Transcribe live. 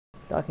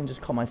that I can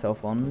just call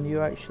myself on.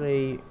 You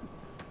actually...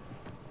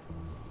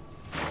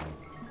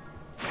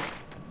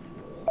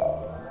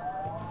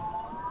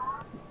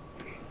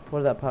 What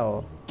did that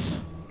power?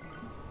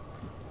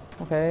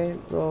 Okay,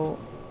 well...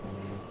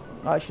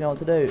 I actually know what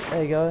to do.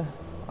 There you go.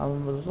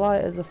 I'm as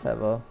light as a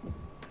feather.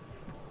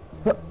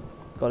 Huh,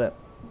 got it.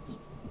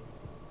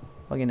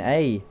 Fucking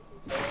A.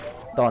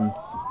 Done.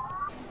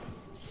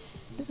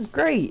 This is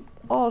great.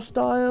 Art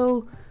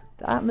style,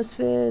 the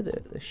atmosphere,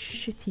 the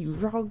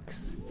shitty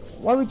rugs.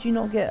 Why would you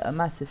not get a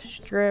massive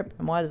strip?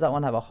 And why does that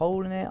one have a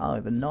hole in it? I don't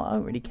even know. I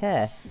don't really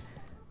care.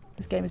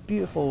 This game is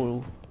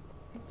beautiful.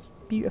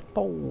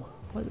 Beautiful.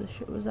 What the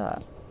shit was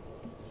that?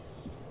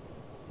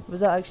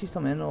 Was that actually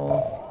something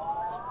or...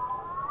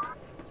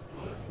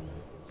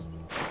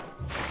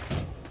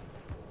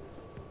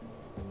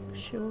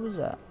 Shit, what was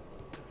that?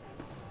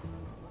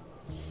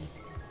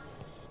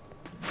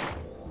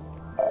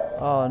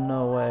 Oh,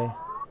 no way.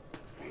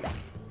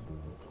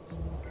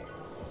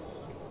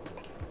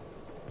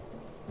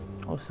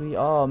 Oh, so we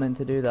are meant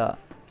to do that.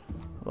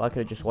 Well, I could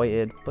have just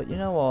waited, but you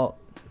know what?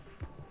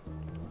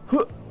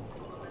 Huh.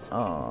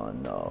 Oh,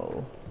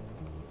 no.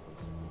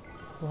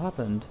 What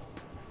happened?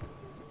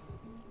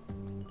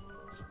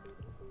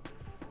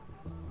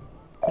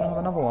 I don't have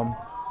another one.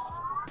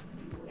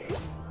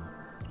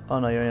 Oh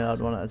no, you're only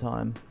allowed one at a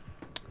time.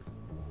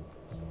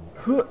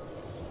 Huh.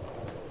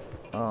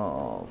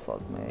 Oh,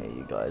 fuck me,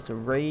 you guys are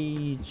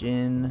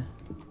raging.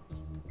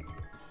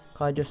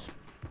 Can I just...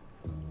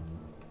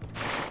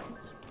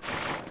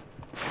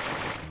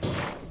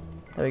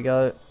 There we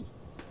go.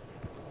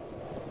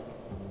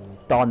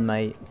 Done,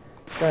 mate.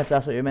 Don't know if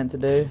that's what you're meant to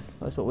do.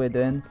 That's what we're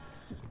doing.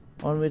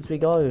 Onwards we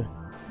go.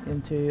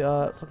 Into,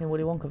 fucking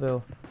Willy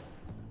Wonkaville.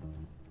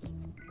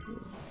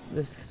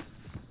 This...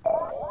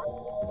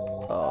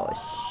 Oh,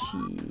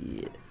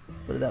 shit.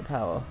 What did that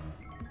power?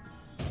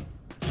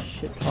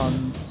 Shit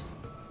tons.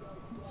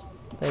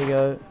 There you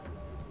go.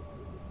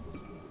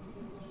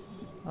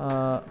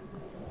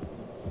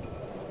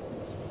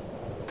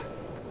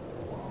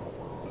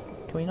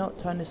 Can we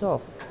not turn this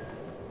off?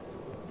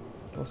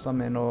 Or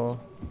something, or...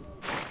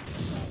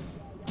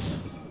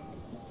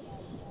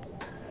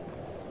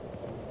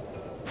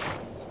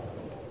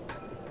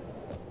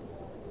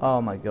 Oh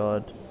my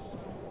god.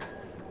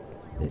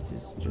 This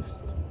is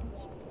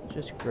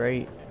just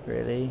great,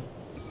 really.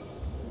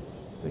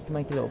 We can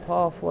make a little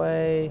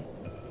pathway.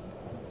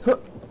 Huh.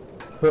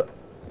 Huh.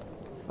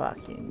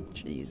 Fucking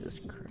Jesus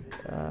Christ.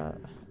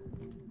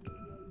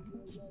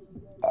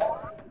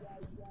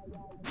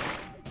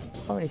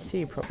 Can't really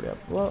see properly up.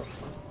 What?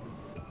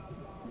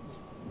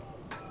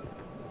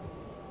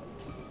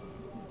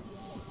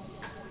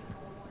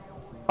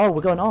 Oh,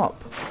 we're going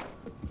up.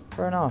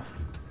 Fair enough.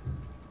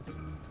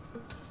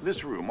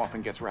 This room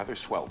often gets rather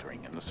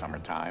sweltering in the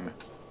summertime.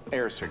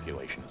 Air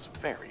circulation is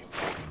very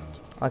important.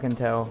 I can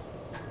tell.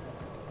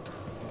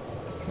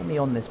 Let me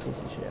on this piece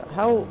of shit.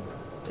 How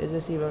is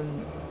this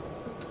even...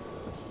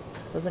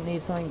 Does it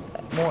need something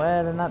more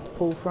air than that to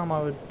pull from,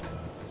 I would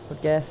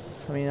guess.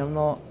 I mean, I'm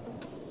not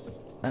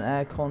an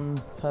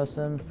aircon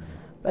person.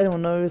 If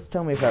anyone knows,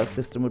 tell me if that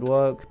system would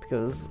work,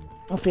 because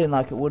I'm feeling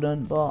like it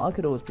wouldn't, but I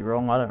could always be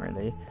wrong. I don't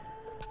really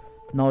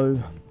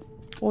know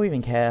or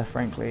even care,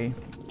 frankly.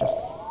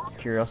 Just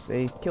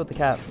curiosity. Killed the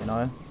cat, you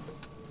know.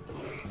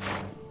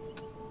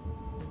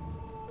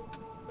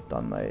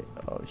 Done, mate.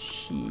 Oh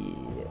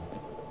shit.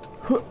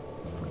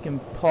 Fucking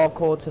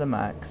parkour to the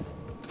max.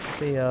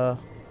 See The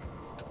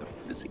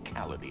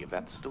physicality of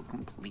that still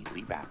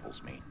completely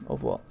baffles me.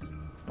 Of what?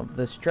 Of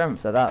the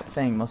strength that that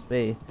thing must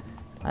be.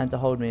 And to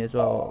hold me as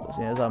well,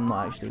 seeing as I'm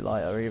not actually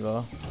lighter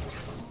either.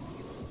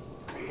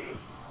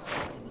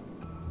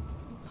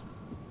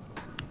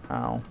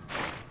 Ow.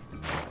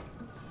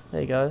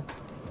 There you go.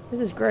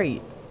 This is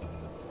great.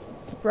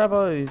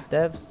 Bravo,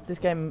 devs. This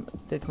game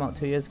did come out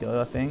 2 years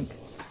ago, I think.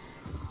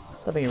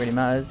 Don't think it really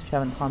matters. If you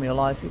haven't time of your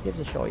life, who gives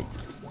a shite?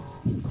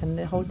 Can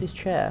they hold this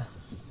chair?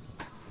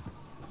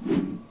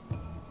 You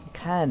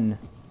can.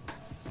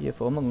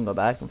 Beautiful. I'm not gonna go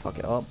back and fuck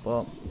it up,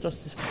 but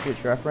just for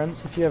future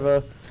reference, if you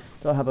ever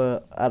don't have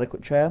a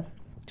adequate chair,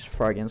 just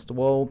throw it against the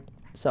wall,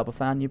 set up a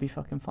fan, you'll be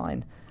fucking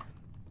fine.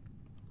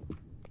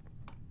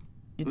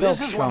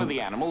 This is one of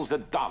the animals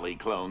that Dolly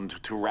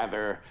cloned to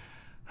rather,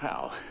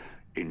 well,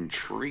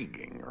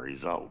 intriguing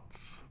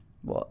results.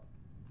 What?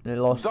 They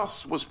lost.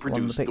 Thus was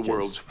produced the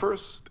world's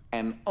first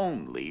and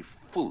only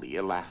fully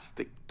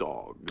elastic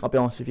dog. I'll be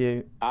honest with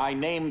you. I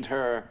named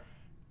her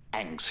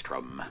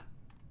Angstrom.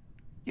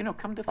 You know,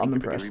 come to think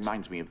of it, it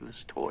reminds me of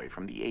this toy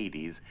from the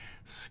 80s.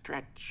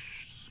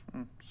 Stretch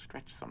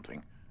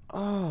something.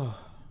 Oh,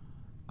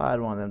 I had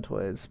one of them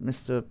toys.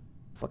 Mr.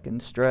 fucking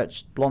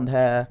Stretch, blonde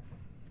hair.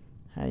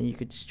 And you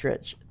could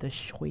stretch the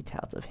shit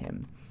out of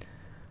him.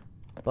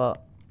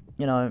 But,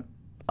 you know,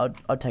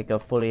 I'd take a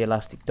fully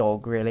elastic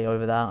dog, really,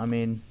 over that. I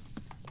mean,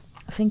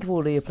 think of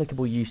all the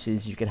applicable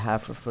uses you could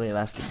have for a fully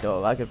elastic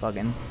dog. I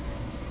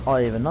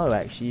don't even know,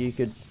 actually. You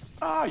could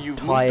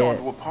you've moved on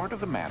to a part of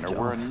the manor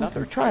where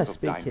another type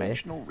of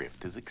dimensional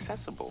rift is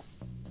accessible.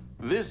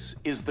 This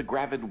is the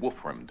Gravid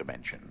Wolfram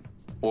dimension.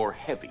 or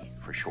heavy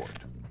for short.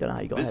 Don't know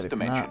how you got This heavy from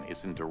dimension that.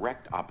 is in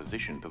direct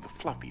opposition to the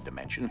fluffy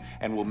dimension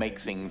and will make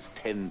things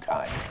 10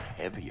 times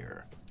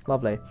heavier.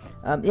 Lovely.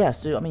 Yeah,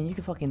 so, I mean, you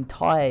can fucking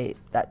tie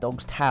that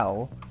dog's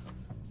tail.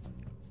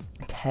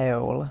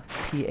 Tail.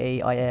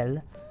 T-A-I-L.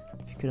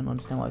 If you couldn't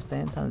understand what I was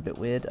saying, sounds a bit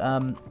weird.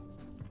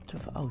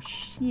 Oh,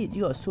 shit,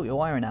 you gotta sort your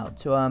wiring out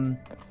to, a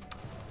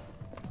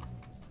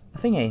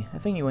thingy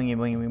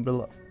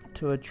wingy,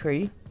 to a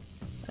tree.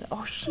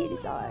 Oh, shit,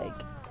 it's like...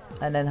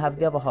 And then have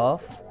the other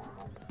half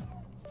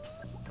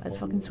as a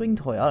fucking swing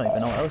toy. I don't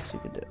even know what else you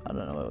could do. I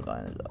don't know where we're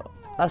going.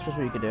 That's just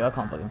what you could do. I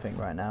can't fucking think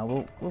right now.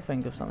 We'll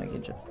think of something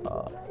in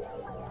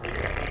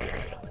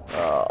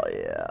Oh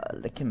yeah,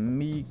 looking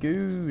me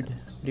good.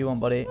 What do you want,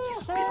 buddy?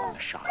 He's a bit on the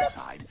shy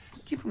side.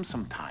 Give him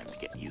some time to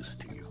get used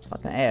to you.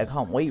 Fucking hey, I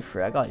can't wait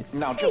for it. I got it.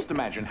 Now just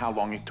imagine how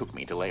long it took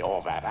me to lay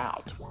all that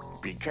out.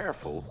 Be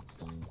careful.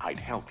 I'd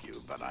help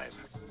you, but I've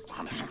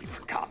honestly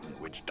forgotten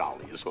which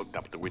dolly is hooked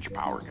up to which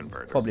power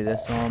converter. Probably this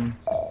one.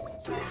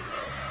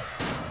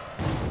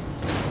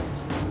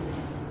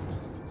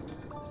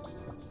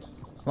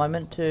 Am I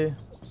meant to...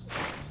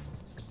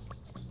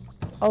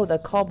 Oh, they're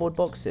cardboard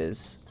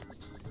boxes.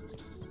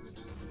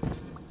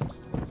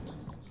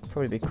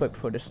 Probably be quick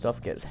before this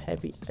stuff gets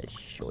heavy as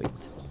shite.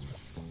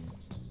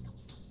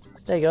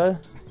 There you go.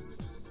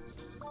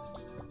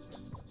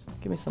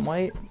 Give me some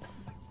weight.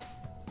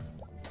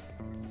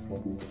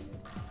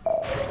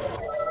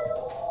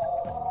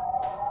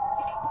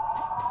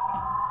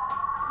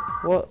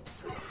 What?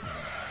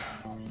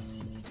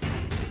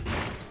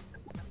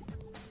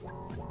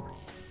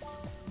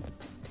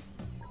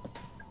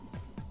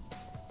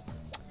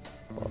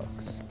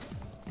 Box.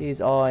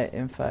 These are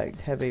in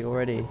fact heavy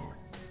already.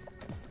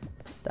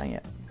 Dang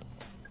it.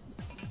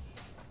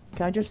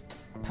 Can I just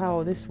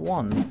power this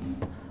one?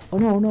 Oh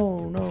no,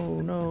 no,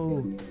 no,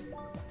 no. Shit,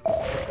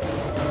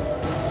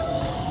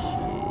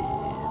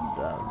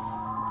 that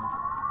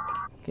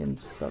fucking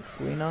sucks,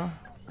 wiener.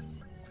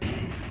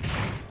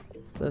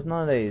 There's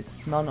none of these.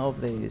 None of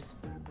these.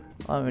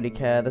 I don't really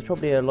care. There's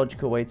probably a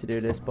logical way to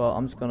do this, but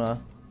I'm just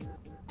gonna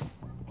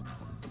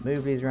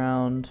move these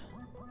around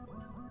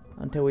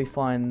until we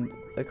find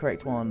the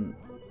correct one.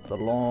 The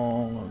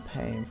long and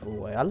painful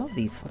way. I love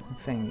these fucking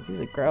things.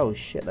 These are gross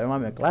shit. They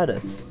remind me of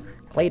GLaDOS.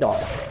 Where you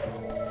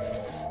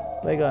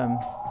going?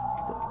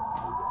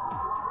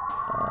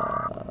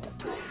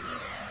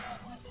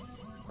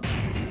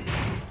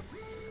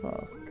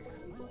 Fuck.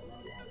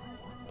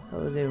 That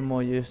was even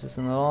more useless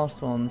than the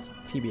last one's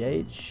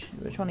TBH.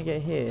 We're trying to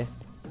get here.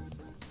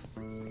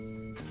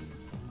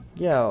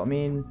 Yeah, I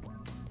mean...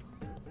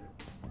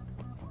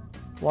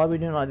 Why are we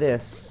doing it like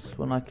this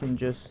when I can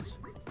just...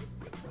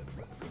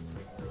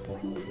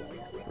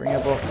 bring a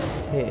box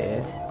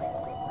here?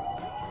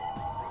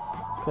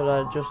 Could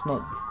I just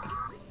not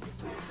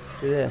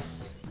do this?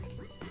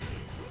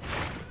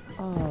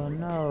 Oh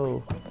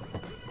no.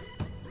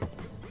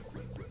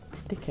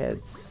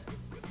 Dickheads.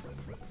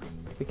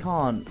 We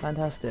can't.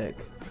 Fantastic.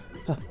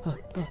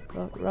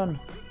 Run.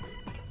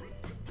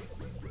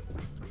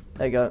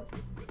 There you go.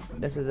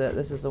 This is it.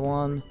 This is the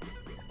one.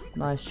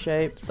 Nice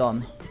shape.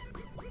 Done.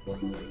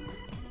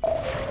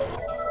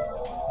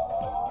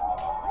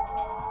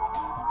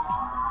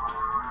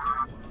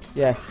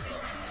 Yes.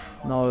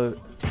 No.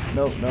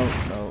 No, no,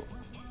 no.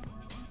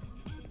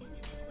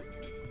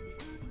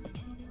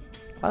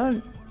 I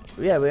don't...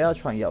 Yeah, we are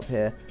trying to get up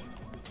here.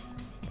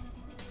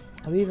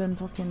 Have we even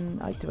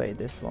fucking activated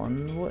this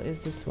one? What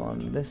is this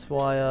one? This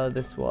wire,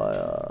 this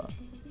wire.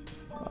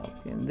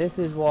 Fucking, this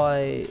is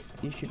why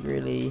you should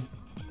really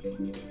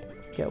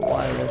get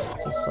wireless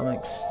to some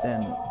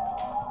extent.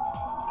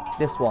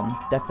 This one,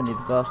 definitely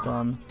the first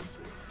one.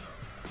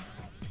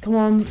 Come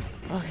on.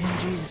 Fucking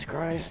Jesus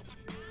Christ.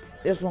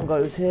 This one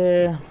goes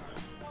here.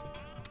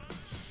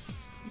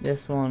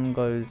 This one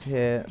goes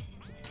here.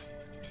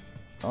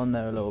 On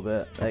there a little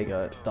bit. There you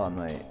go. Done,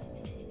 mate.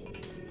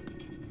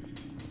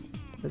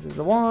 This is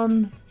the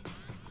one.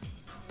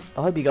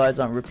 I hope you guys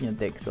aren't ripping your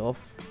dicks off.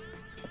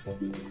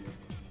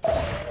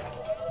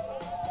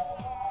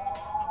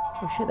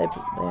 Oh shit, they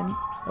put them.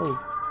 Oh.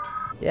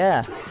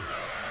 Yeah.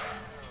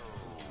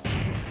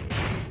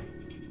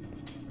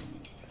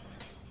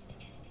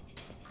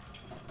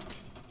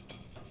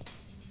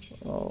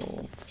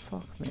 Oh,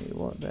 fuck me.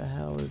 What the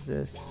hell is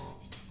this?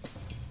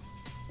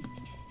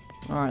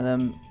 Alright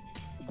then.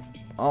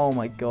 Oh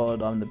my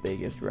god, I'm the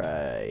biggest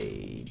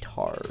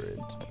retard.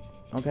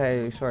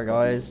 Okay, sorry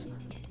guys.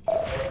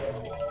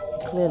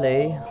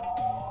 Clearly,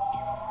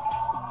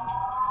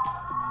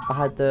 I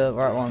had the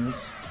right ones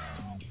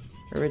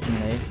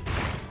originally.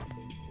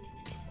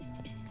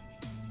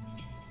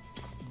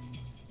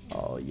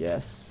 Oh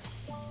yes.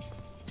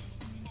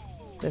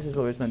 This is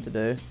what it's meant to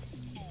do.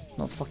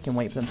 Not fucking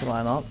wait for them to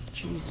line up.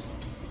 Jesus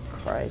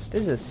Christ,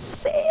 this is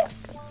sick!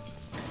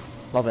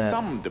 Loving it.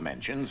 Some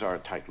dimensions are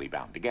tightly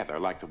bound together,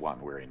 like the one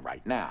we're in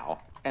right now,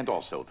 and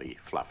also the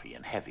fluffy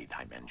and heavy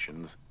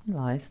dimensions.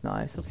 Nice,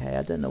 nice. Okay,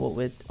 I don't know what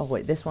we're... Oh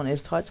wait, this one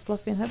is tight to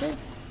fluffy and heavy?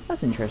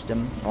 That's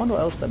interesting. I wonder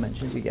what else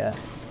dimensions you get.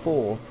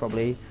 4,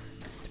 probably,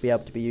 to be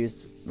able to be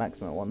used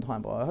maximum at one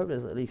time, but I hope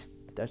there's at least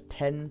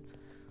 10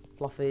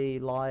 fluffy,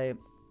 light,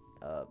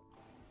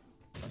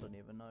 I don't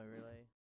even know really.